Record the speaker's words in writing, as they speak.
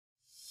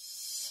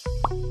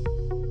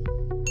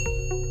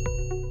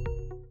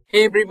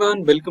Hey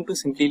everyone, welcome to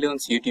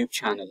Simplilearn's YouTube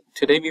channel.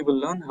 Today we will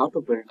learn how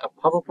to build a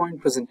PowerPoint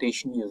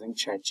presentation using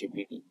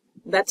ChatGPT.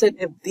 That's it.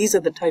 If these are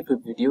the type of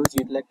videos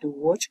you'd like to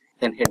watch,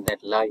 then hit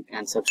that like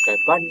and subscribe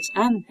buttons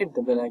and hit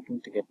the bell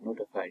icon to get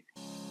notified.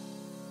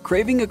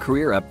 Craving a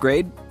career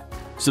upgrade?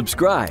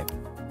 Subscribe,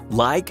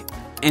 like,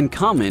 and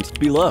comment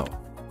below.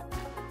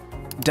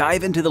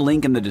 Dive into the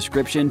link in the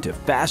description to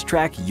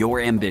fast-track your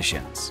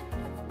ambitions.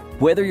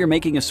 Whether you're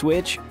making a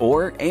switch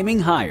or aiming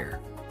higher,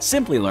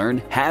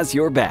 Simplilearn has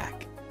your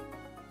back.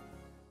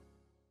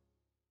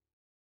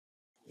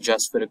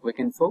 Just for a quick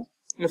info,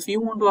 if you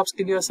want to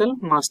upskill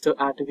yourself, master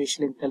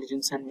artificial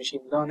intelligence and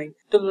machine learning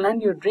to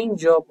land your dream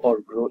job or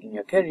grow in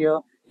your career,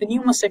 then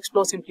you must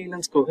explore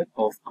Simplilearn's cohort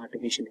of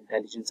artificial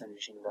intelligence and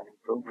machine learning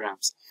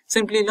programs.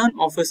 Simplilearn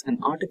offers an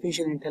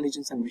artificial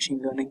intelligence and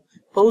machine learning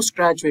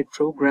postgraduate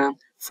program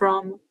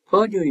from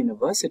Purdue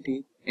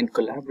University in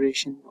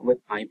collaboration with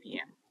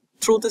IBM.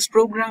 Through this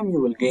program, you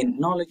will gain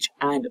knowledge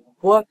and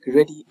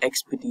work-ready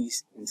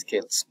expertise and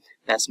skills.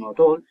 That's not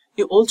all.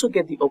 You also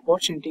get the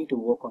opportunity to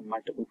work on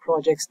multiple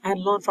projects and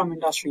learn from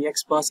industry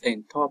experts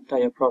in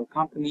top-tier product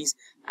companies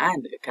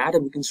and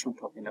academics from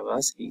top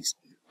universities.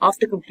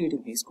 After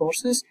completing these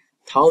courses,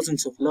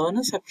 thousands of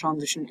learners have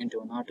transitioned into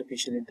an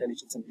artificial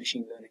intelligence and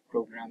machine learning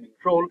programming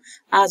role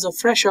as a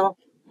fresher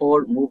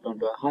or moved on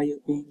to a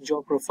higher-paying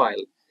job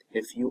profile.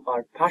 If you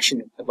are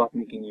passionate about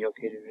making your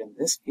career in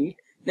this field,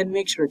 then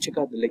make sure to check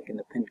out the link in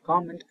the pinned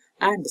comment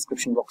and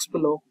description box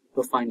below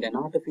to find an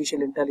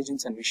artificial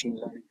intelligence and machine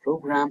learning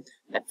program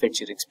that fits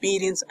your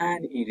experience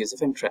and areas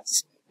of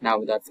interest. Now,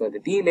 without further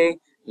delay,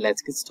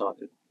 let's get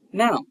started.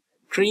 Now,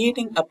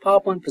 creating a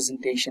PowerPoint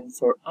presentation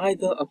for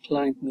either a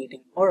client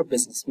meeting or a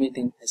business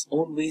meeting has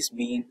always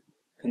been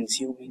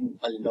consuming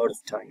a lot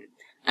of time.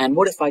 And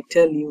what if I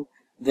tell you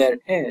there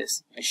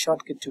is a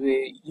shortcut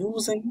way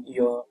using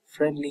your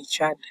friendly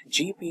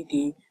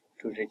ChatGPT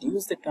to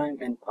reduce the time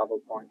in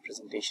PowerPoint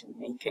presentation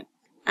making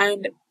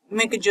and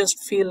make it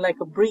just feel like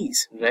a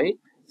breeze, right?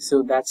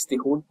 So that's the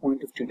whole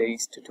point of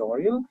today's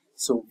tutorial.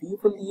 So we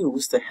will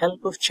use the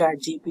help of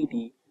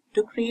ChatGPT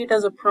to create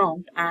as a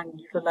prompt and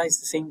utilize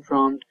the same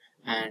prompt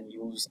and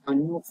use a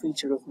new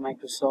feature of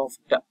Microsoft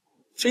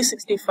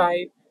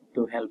 365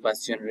 to help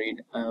us generate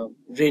a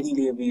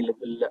readily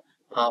available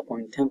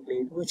PowerPoint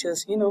template, which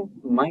is,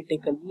 might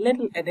take a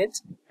little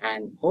edits,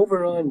 and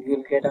overall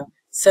you'll get a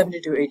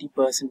 70 to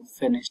 80%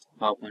 finished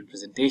PowerPoint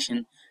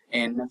presentation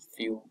in a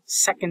few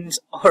seconds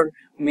or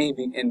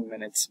maybe in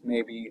minutes,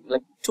 maybe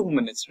like 2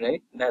 minutes,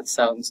 right? That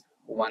sounds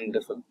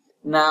wonderful.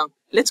 Now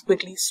let's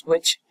quickly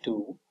switch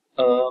to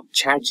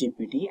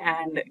ChatGPT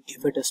and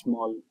give it a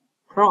small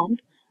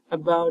prompt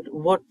about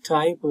what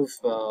type of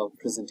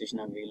presentation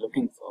are we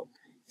looking for.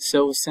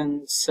 So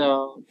since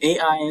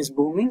AI is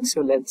booming,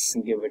 so let's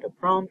give it a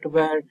prompt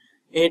where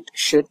it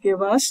should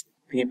give us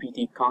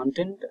PPT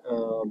content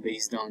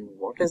based on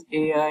what is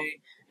AI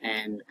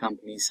and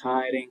companies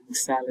hiring,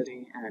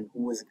 salary, and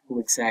who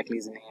exactly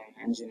is an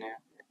AI engineer,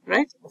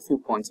 right? A few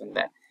points on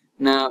that.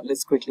 Now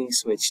let's quickly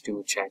switch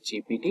to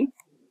ChatGPT.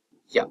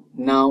 Yeah,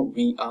 now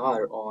we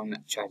are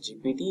on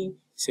ChatGPT,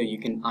 so you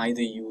can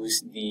either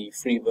use the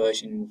free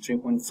version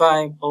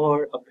 3.5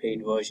 or a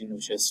paid version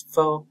which is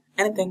 4.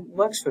 Anything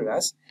works for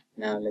us.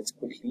 Now let's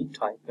quickly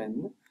type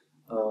in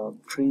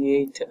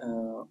create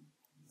a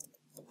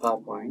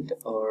PowerPoint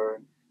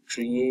or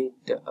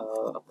create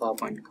a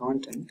PowerPoint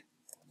content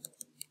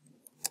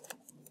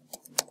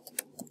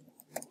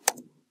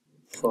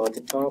for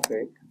the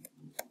topic,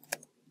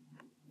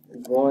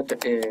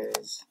 what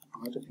is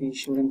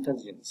artificial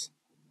intelligence?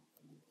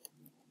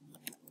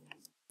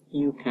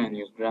 You can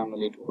use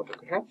Grammarly to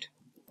autocorrect.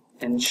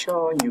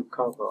 Ensure you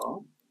cover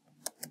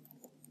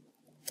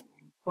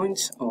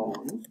points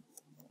on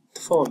the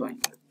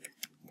following.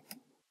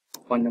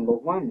 Point number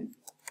 1.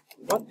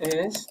 What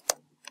is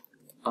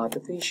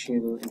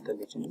artificial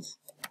intelligence?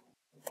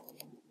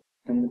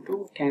 Number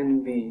 2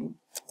 can be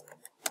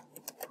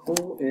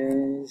who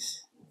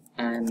is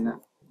an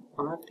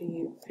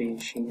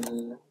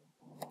artificial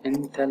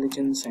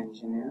intelligence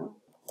engineer?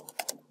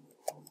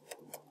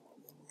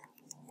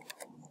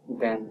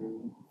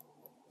 Then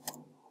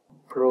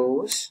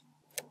pros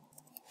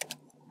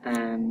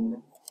and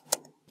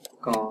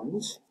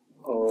cons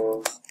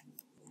of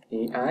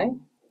AI.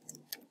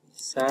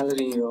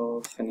 Salary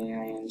of an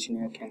AI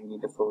engineer can be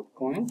the 4th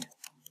point.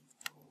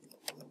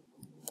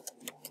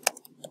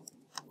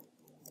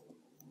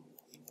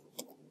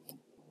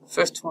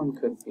 First one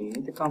could be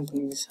the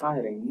company is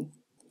hiring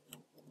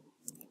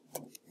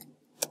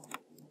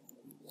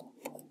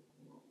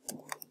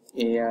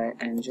AI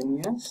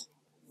engineers.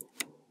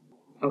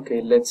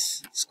 Okay,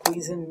 let's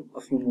squeeze in a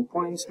few more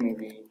points.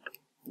 Maybe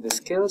the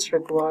skills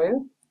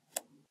required: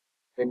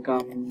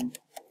 become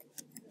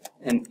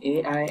an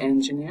AI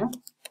engineer,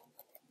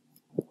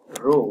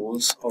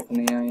 roles of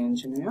an AI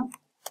engineer.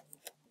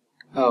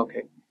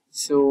 Okay,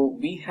 so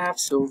we have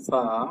so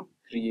far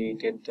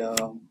created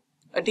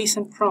a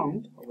decent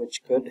prompt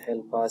which could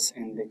help us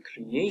in the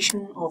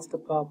creation of the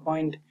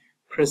PowerPoint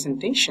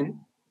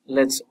presentation.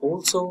 Let's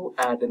also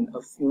add in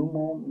a few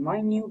more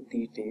minute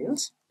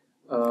details.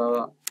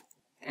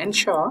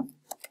 Ensure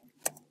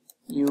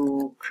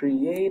you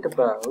create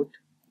about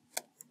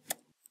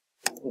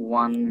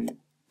 1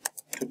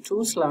 to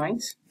 2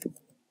 slides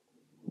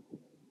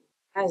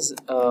as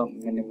a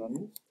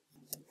minimum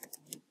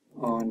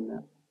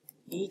on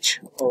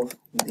each of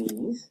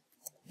these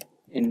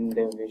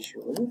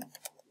individual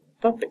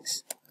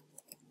topics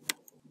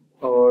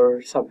or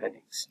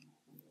subheadings.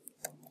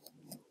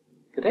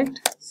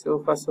 Correct? So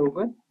far so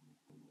good.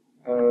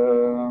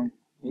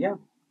 Yeah.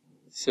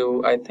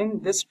 So I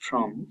think this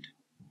prompt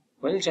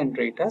will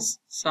generate us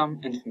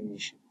some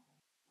information.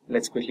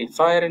 Let's quickly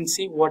fire and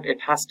see what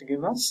it has to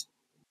give us.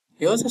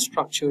 Here's a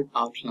structured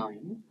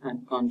outline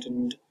and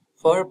content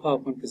for a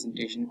PowerPoint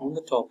presentation on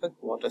the topic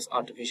what is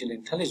artificial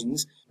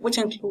intelligence, which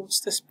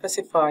includes the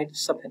specified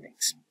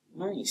subheadings.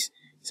 Nice.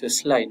 So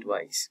slide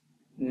wise.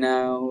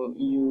 Now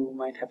you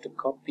might have to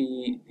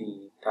copy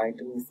the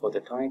title for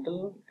the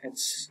title.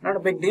 It's not a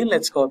big deal.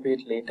 Let's copy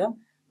it later.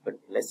 But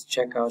let's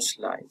check our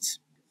slides.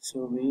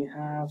 So we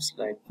have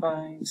slide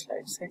 5,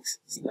 slide 6,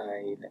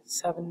 slide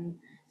 7,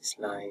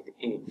 slide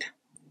 8.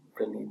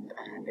 Brilliant.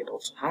 And it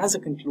also has a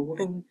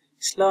concluding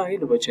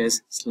slide, which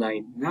is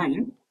slide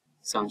 9.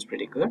 Sounds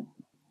pretty good.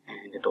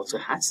 And it also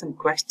has some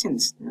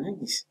questions.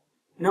 Nice.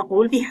 Now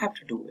all we have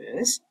to do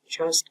is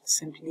just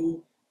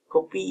simply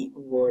copy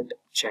what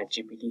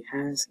ChatGPT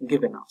has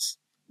given us.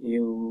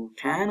 You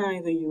can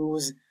either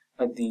use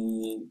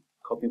the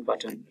copy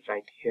button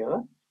right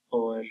here,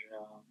 or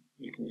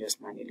you can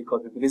just manually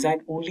copy, because I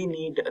only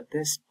need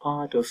this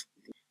part of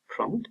the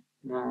prompt.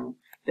 Now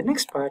the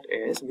next part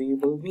is we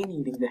will be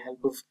needing the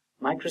help of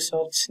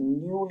Microsoft's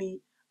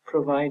newly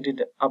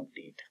provided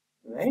update,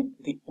 right?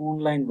 The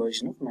online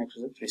version of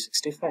Microsoft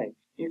 365.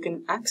 You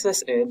can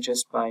access it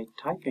just by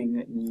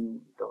typing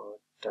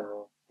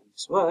new.word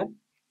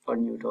or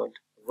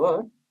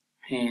new.word,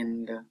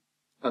 and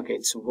okay,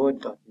 it's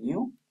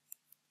word.new,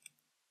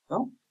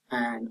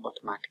 and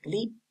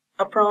automatically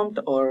a prompt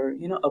or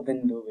a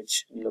window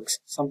which looks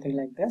something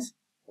like this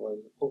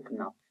will open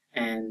up,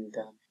 and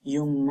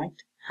you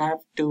might have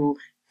to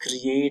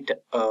create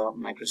a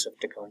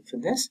Microsoft account for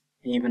this.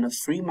 Even a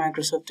free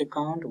Microsoft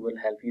account will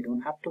help. You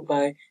don't have to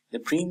buy the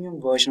premium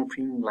version or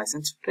premium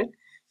license for it.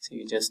 So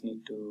you just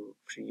need to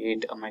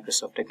create a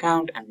Microsoft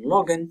account and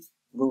log in.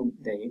 Boom,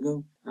 there you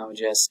go. Now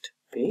just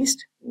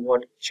paste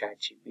what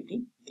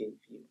ChatGPT gave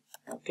you.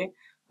 Okay,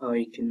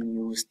 you can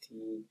use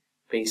the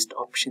paste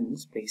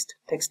options, paste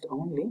text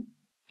only.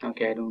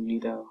 Okay, I don't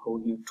need a whole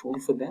new tool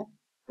for that.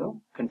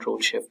 So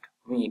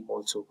Control-Shift-V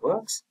also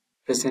works.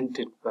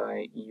 Presented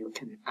by, you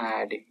can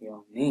add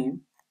your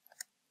name.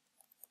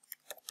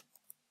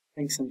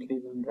 I think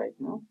Simplilearn right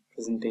now.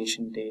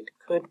 Presentation date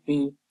could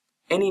be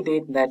any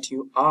date that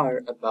you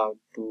are about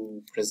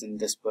to present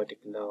this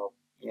particular,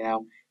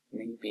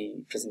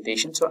 maybe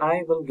presentation. So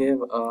I will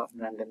give a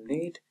random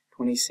date,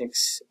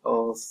 26th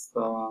of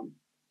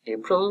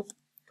April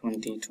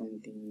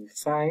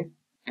 2025,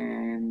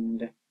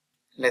 and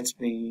let's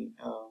be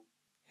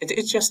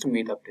it's just a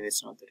made-up date.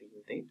 It's not the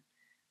real date.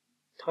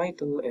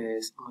 Title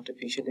is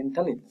artificial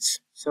intelligence.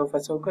 So far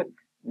so good.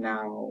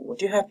 Now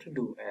what you have to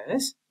do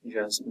is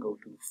just go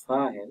to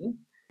file,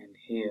 and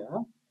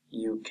here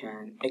you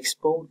can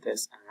export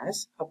this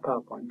as a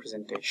PowerPoint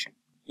presentation.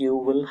 You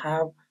will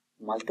have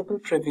multiple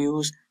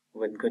previews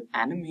with good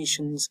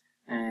animations,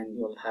 and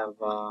you'll have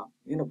a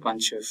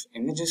bunch of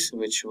images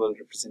which will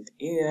represent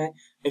AI.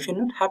 If you're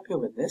not happy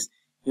with this,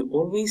 you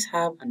always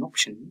have an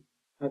option.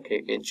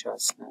 Okay, it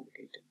just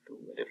navigated to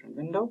a different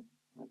window.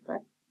 Not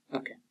bad.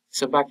 Okay,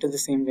 so back to the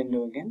same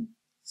window again.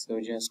 So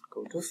just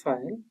go to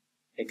file,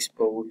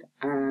 export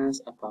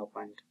as a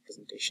PowerPoint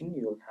presentation.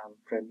 You'll have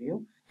a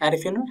preview, and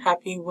if you're not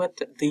happy with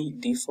the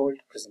default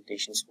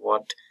presentations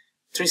what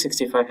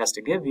 365 has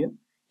to give you,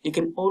 you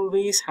can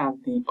always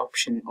have the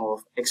option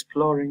of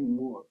exploring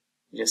more.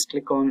 Just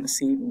click on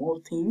see more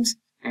themes,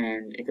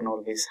 and you can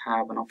always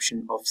have an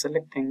option of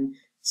selecting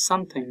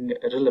something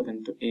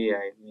relevant to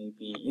AI,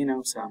 maybe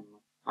some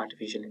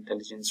artificial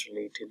intelligence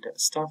related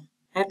stuff,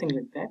 anything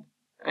like that.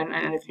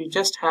 And if you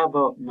just have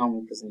a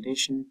normal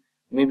presentation,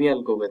 maybe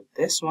I'll go with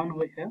this one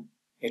over here.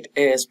 It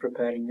is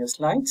preparing your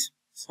slides,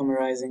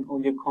 summarizing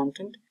all your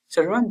content.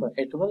 So remember,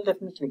 it will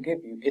definitely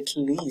give you at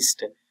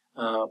least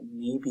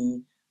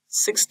maybe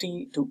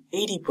 60 to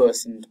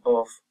 80%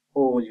 of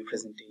all your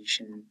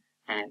presentation,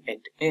 and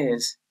it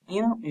is,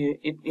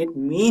 it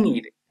may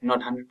need,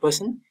 not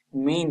 100%,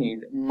 may need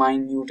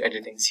minute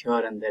editings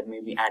here and there,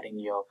 maybe adding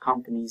your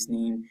company's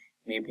name,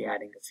 maybe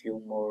adding a few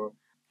more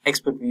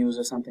expert views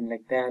or something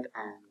like that,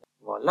 and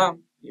voila,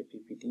 your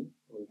PPT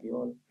will be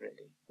all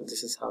ready. So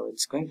this is how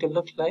it's going to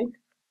look like.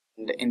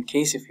 And in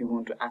case if you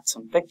want to add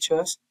some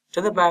pictures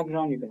to the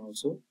background, you can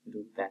also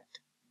do that.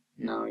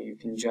 Now you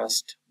can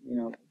just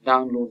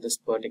download this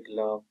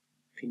particular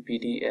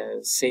PPT,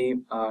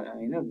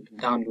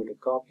 download a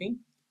copy,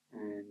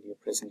 and your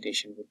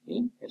presentation would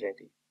be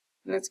ready.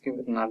 Let's give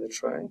it another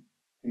try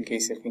in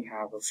case if we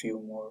have a few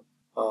more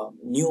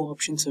new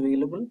options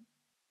available.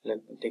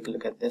 Let's take a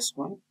look at this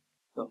one.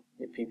 So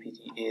your PPT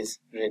is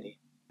ready.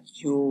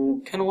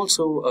 You can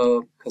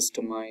also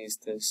customize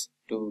this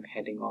to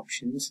heading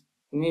options.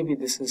 Maybe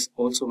this is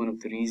also one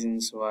of the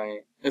reasons why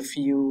a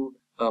few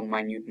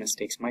minute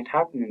mistakes might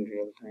happen in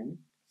real time.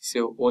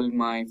 So all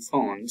my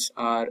fonts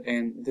are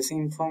in the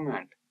same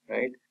format,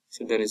 right?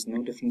 So there is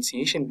no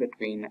differentiation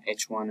between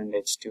H1 and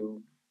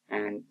H2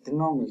 and the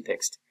normal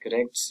text,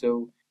 correct?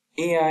 So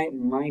AI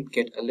might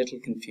get a little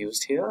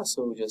confused here.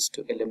 So just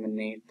to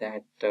eliminate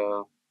that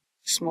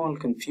small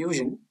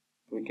confusion,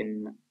 we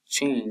can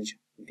change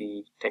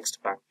the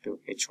text back to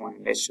H1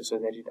 and H2 so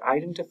that it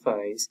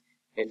identifies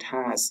it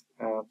has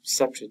a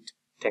separate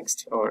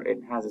text, or it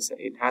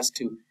has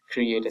to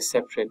create a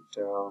separate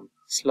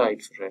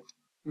slide for it.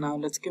 Now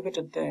let's give it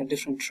a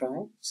different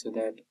try, so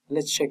that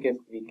let's check if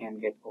we can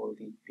get all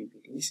the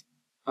PPTs.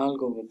 I'll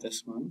go with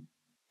this one.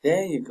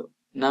 There you go.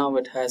 Now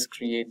it has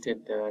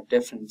created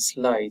different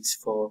slides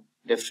for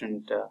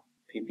different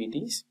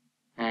PPTs,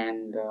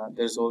 and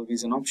there's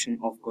always an option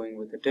of going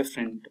with a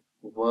different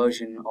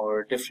version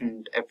or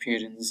different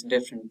appearance,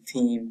 different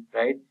theme,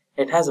 right?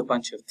 It has a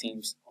bunch of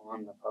themes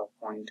on the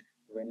PowerPoint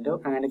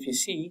window, and if you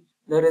see,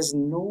 there is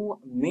no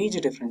major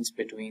difference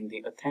between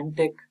the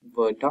authentic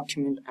Word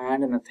document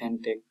and an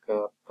authentic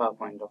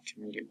PowerPoint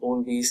document. You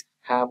always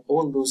have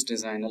all those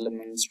design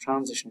elements,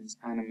 transitions,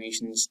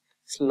 animations,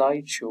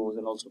 slideshows,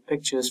 and also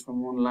pictures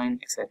from online,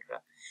 etc.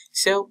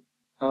 So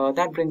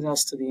that brings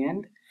us to the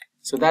end.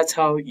 So that's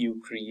how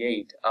you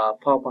create a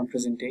PowerPoint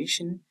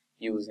presentation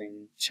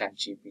using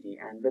ChatGPT.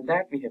 And with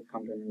that, we have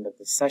come to the end of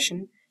this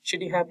session.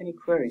 Should you have any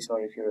queries, or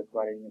if you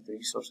require any of the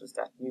resources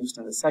that we used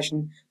in the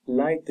session,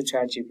 like the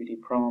ChatGPT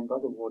prompt or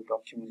the Word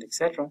document,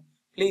 etc.,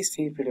 please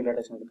feel free to let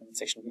us know in the comment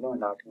section below,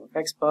 and our team of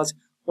experts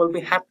will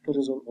be happy to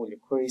resolve all your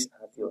queries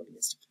at the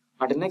earliest.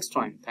 Until next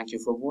time, thank you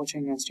for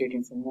watching, and stay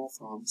tuned for more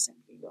from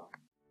Simplilearn.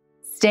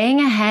 Staying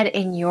ahead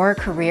in your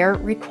career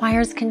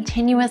requires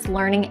continuous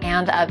learning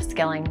and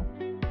upskilling.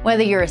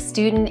 Whether you're a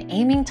student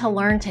aiming to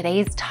learn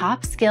today's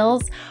top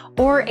skills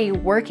or a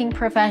working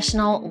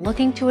professional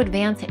looking to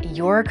advance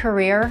your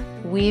career,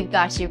 we've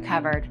got you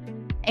covered.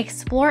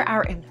 Explore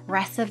our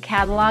impressive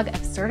catalog of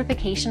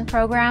certification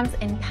programs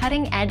in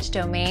cutting-edge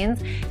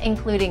domains,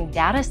 including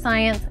data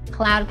science,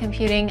 cloud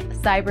computing,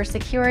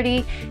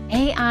 cybersecurity,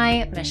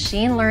 AI,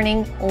 machine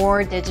learning,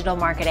 or digital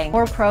marketing,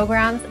 or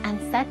programs,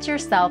 and set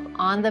yourself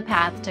on the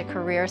path to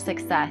career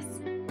success.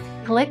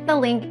 Click the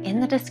link in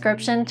the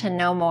description to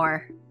know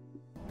more.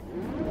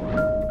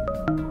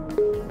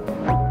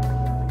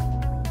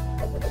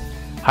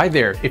 Hi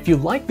there, if you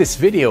like this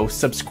video,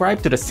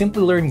 subscribe to the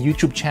Simplilearn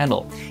YouTube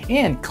channel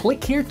and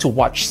click here to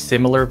watch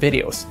similar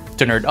videos.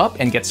 To nerd up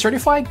and get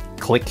certified,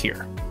 click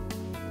here.